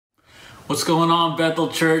What's going on, Bethel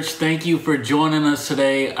Church? Thank you for joining us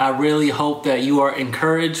today. I really hope that you are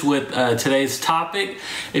encouraged with today's topic.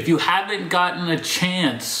 If you haven't gotten a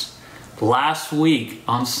chance, last week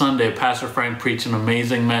on Sunday, Pastor Frank preached an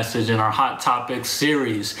amazing message in our Hot Topics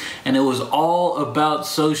series, and it was all about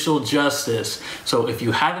social justice. So if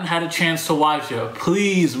you haven't had a chance to watch it,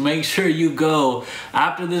 please make sure you go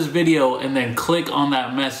after this video and then click on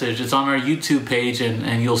that message. It's on our YouTube page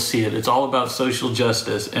and you'll see it. It's all about social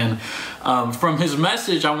justice. And from his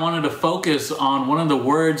message, I wanted to focus on one of the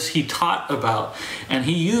words he taught about. And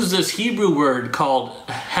he used this Hebrew word called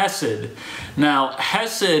hesed. Now,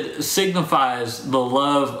 hesed signifies the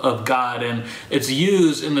love of God, and it's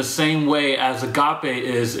used in the same way as agape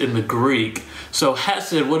is in the Greek. So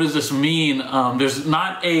hesed, what does this mean? There's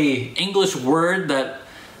not an English word that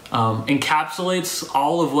encapsulates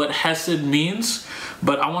all of what hesed means,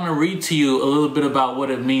 but I want to read to you a little bit about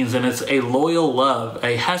what it means. And it's a loyal love.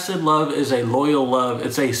 A hesed love is a loyal love.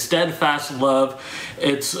 It's a steadfast love.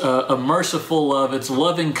 It's a merciful love. It's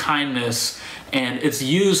loving kindness. And it's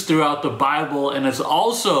used throughout the Bible, and it's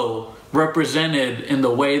also represented in the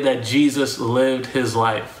way that Jesus lived his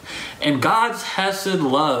life. And God's hesed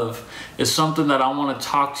love is something that I want to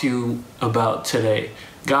talk to you about today.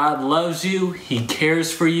 God loves you. He cares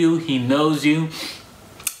for you. He knows you.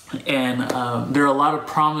 And there are a lot of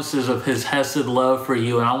promises of his hesed love for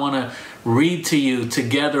you. And I want to read to you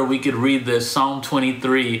together. We could read this, Psalm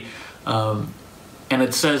 23. And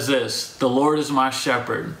it says this: "The Lord is my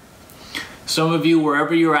shepherd." Some of you,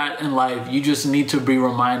 wherever you're at in life, you just need to be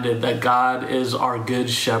reminded that God is our good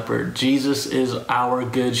shepherd. Jesus is our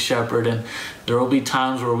good shepherd. And there will be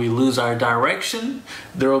times where we lose our direction.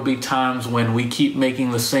 There will be times when we keep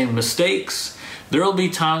making the same mistakes. There will be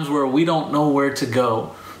times where we don't know where to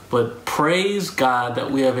go. But praise God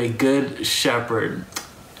that we have a good shepherd.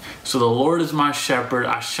 So the Lord is my shepherd,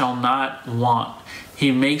 I shall not want.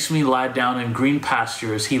 He makes me lie down in green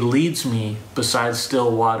pastures. He leads me beside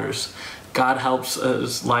still waters. God helps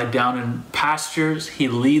us lie down in pastures. He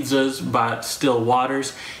leads us by still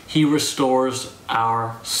waters. He restores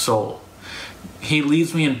our soul. He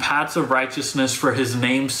leads me in paths of righteousness for his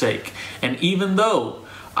name's sake. And even though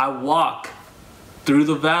I walk through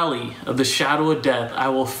the valley of the shadow of death, I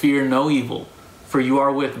will fear no evil, for you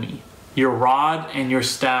are with me. Your rod and your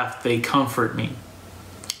staff, they comfort me.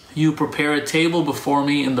 You prepare a table before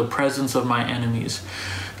me in the presence of my enemies.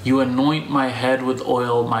 You anoint my head with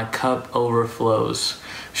oil, my cup overflows.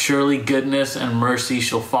 Surely goodness and mercy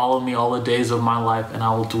shall follow me all the days of my life, and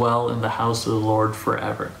I will dwell in the house of the Lord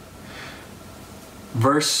forever.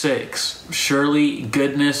 Verse 6, surely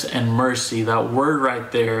goodness and mercy, that word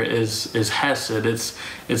right there is hesed. It's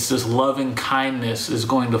this loving kindness is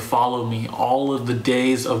going to follow me all of the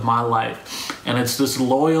days of my life. And it's this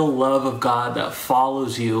loyal love of God that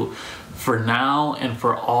follows you for now and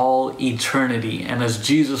for all eternity. And as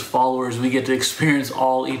Jesus followers, we get to experience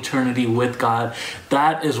all eternity with God.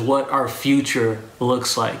 That is what our future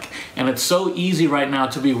looks like. And it's so easy right now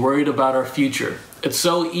to be worried about our future. It's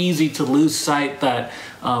so easy to lose sight that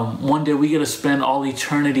one day we get to spend all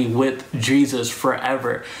eternity with Jesus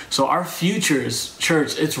forever. So our futures,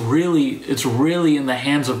 church, it's really in the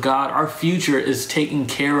hands of God. Our future is taken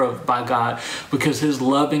care of by God because his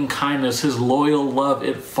loving kindness, his loyal love,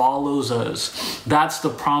 it follows us. That's the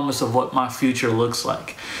promise of what my future looks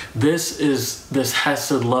like. This is this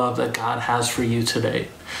hesed love that God has for you today.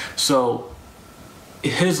 So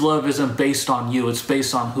his love isn't based on you. It's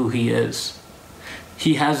based on who he is.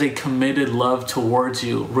 He has a committed love towards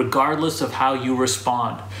you, regardless of how you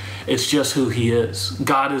respond. It's just who he is.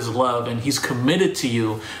 God is love, and he's committed to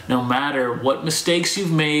you no matter what mistakes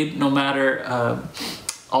you've made, no matter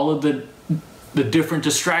all of the different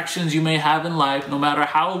distractions you may have in life, no matter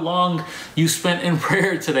how long you spent in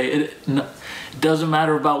prayer today. It doesn't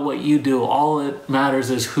matter about what you do. All it matters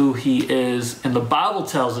is who he is. And the Bible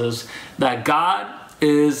tells us that God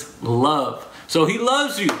is love. So he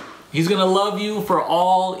loves you. He's going to love you for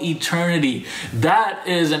all eternity. That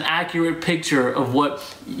is an accurate picture of what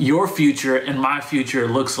your future and my future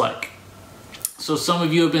looks like. So some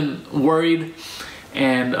of you have been worried,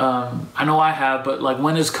 and I know I have, but like,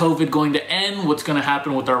 when is COVID going to end? What's going to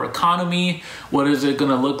happen with our economy? What is it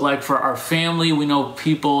going to look like for our family? We know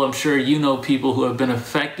people, I'm sure you know people who have been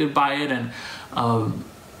affected by it, and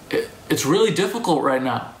it's really difficult right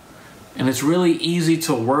now. And it's really easy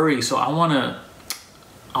to worry. So I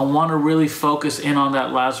want to really focus in on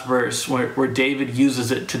that last verse where David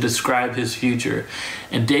uses it to describe his future.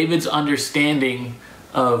 And David's understanding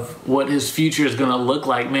of what his future is going to look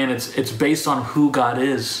like, man, it's based on who God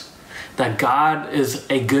is. that God is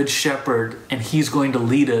a good shepherd and he's going to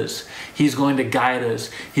lead us. He's going to guide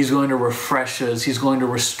us. He's going to refresh us. He's going to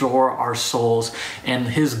restore our souls. And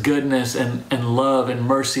his goodness and love and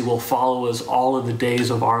mercy will follow us all of the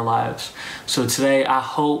days of our lives. So today, I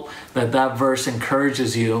hope that that verse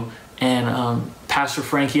encourages you. And Pastor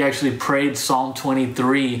Frank, he actually prayed Psalm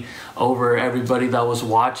 23 over everybody that was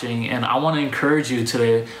watching. And I want to encourage you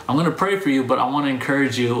today. I'm going to pray for you, but I want to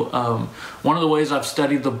encourage you. One of the ways I've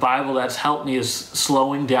studied the Bible that's helped me is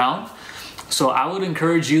slowing down. So I would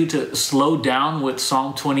encourage you to slow down with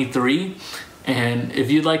Psalm 23. And if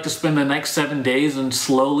you'd like to spend the next 7 days and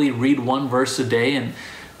slowly read one verse a day and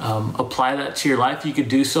apply that to your life, you could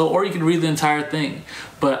do so, or you could read the entire thing.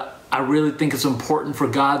 But I really think it's important for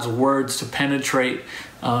God's words to penetrate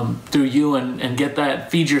through you and get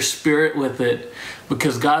that, feed your spirit with it,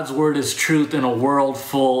 because God's word is truth in a world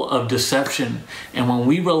full of deception. And when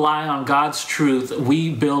we rely on God's truth,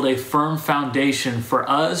 we build a firm foundation for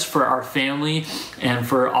us, for our family, and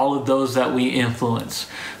for all of those that we influence.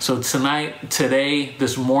 So tonight, today,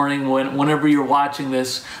 this morning, whenever you're watching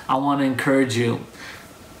this, I want to encourage you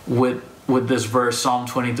with this verse, Psalm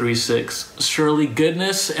 23:6. Surely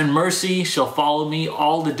goodness and mercy shall follow me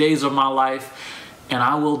all the days of my life, and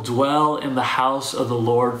I will dwell in the house of the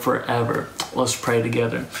Lord forever. Let's pray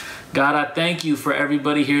together. God, I thank you for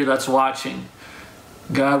everybody here that's watching.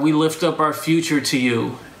 God, we lift up our future to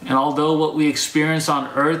you. And although what we experience on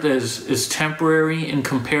earth is temporary in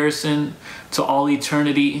comparison to all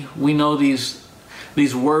eternity, we know these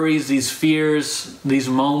worries, these fears, these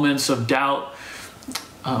moments of doubt,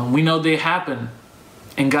 we know they happen.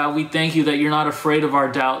 And God, we thank you that you're not afraid of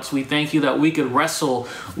our doubts. We thank you that we could wrestle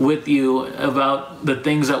with you about the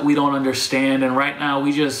things that we don't understand. And right now,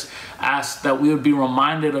 we just ask that we would be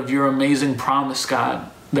reminded of your amazing promise,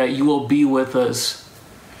 God, that you will be with us.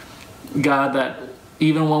 God, that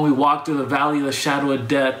even when we walk through the valley of the shadow of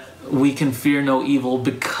death, we can fear no evil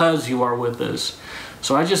because you are with us.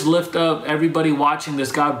 So I just lift up everybody watching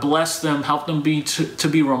this. God, bless them. Help them to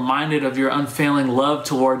be reminded of your unfailing love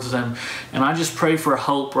towards them. And I just pray for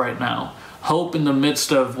hope right now. Hope in the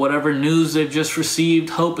midst of whatever news they've just received.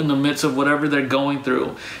 Hope in the midst of whatever they're going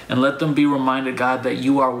through. And let them be reminded, God, that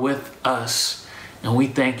you are with us. And we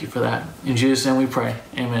thank you for that. In Jesus' name we pray.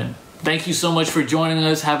 Amen. Thank you so much for joining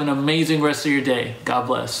us. Have an amazing rest of your day. God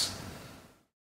bless.